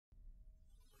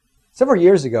Several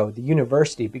years ago, the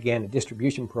university began a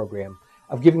distribution program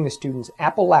of giving the students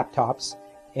Apple laptops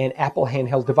and Apple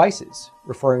handheld devices,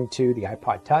 referring to the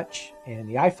iPod Touch and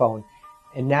the iPhone,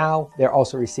 and now they're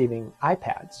also receiving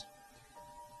iPads.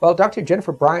 Well, Dr.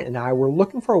 Jennifer Bryant and I were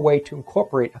looking for a way to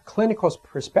incorporate a clinical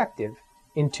perspective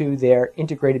into their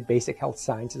integrated basic health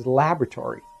sciences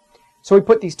laboratory. So we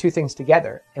put these two things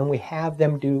together and we have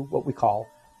them do what we call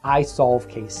iSolve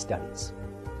case studies.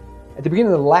 At the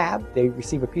beginning of the lab, they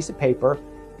receive a piece of paper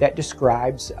that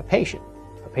describes a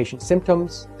patient's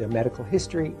symptoms, their medical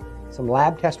history, some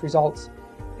lab test results,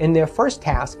 and their first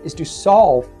task is to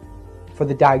solve for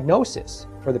the diagnosis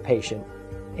for the patient,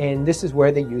 and this is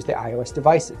where they use their iOS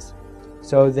devices.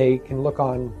 So they can look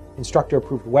on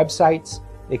instructor-approved websites,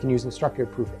 they can use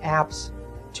instructor-approved apps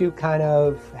to kind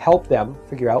of help them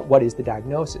figure out what is the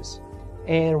diagnosis.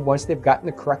 And once they've gotten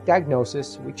the correct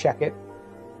diagnosis, we check it,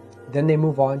 then they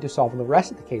move on to solving the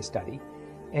rest of the case study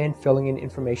and filling in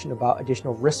information about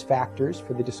additional risk factors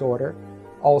for the disorder,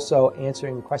 also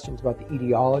answering questions about the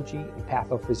etiology and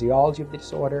pathophysiology of the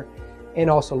disorder, and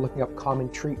also looking up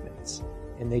common treatments.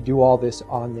 And they do all this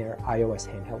on their iOS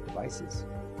handheld devices.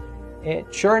 And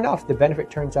sure enough, the benefit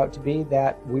turns out to be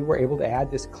that we were able to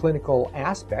add this clinical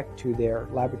aspect to their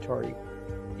laboratory.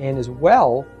 And as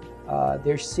well,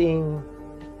 they're seeing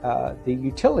the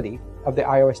utility of the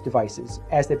iOS devices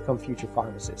as they become future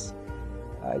pharmacists.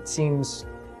 It seems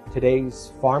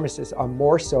today's pharmacists are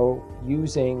more so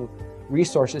using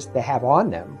resources they have on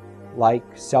them, like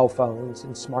cell phones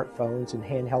and smartphones and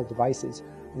handheld devices,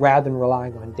 rather than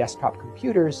relying on desktop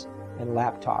computers and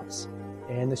laptops.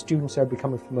 And the students are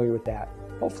becoming familiar with that,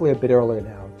 hopefully a bit earlier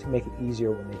now, to make it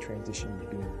easier when they transition into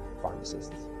being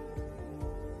pharmacists.